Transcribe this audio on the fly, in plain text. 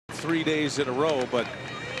3 days in a row, but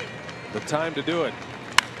the time to do it.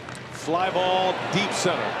 Fly ball deep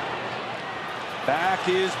center. Back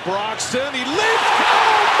is Broxton. He leaps.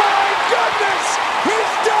 Oh my goodness!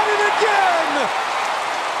 He's done it again!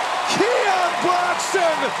 Keon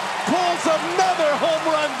Broxton pulls another home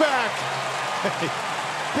run back.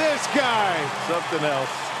 This guy, Something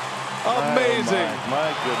else. amazing. Oh my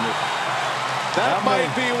goodness. That might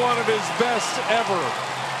be one of his best ever.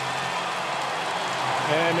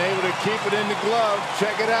 And able to keep it in the glove.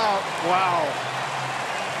 Check it out. Wow.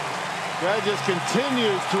 Guy just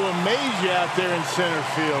continues to amaze you out there in center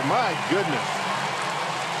field. My goodness.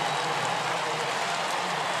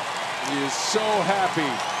 He is so happy.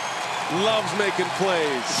 Loves making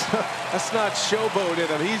plays. That's not showboating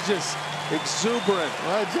him. He's just exuberant.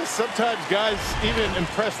 Well, just sometimes guys even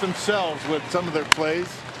impress themselves with some of their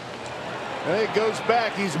plays. And it goes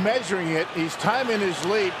back. He's measuring it. He's timing his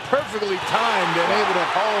leap. Perfectly timed and able to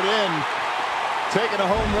haul it in. Taking a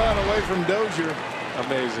home run away from Dozier.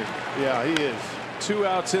 Amazing. Yeah, he is. 2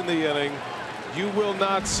 outs in the inning. You will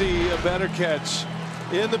not see a better catch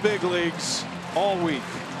in the big leagues all week.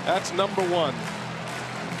 That's number 1.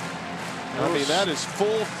 I mean, that is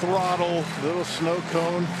full throttle. Little snow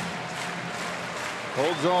cone.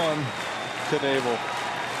 Holds on. To Naval.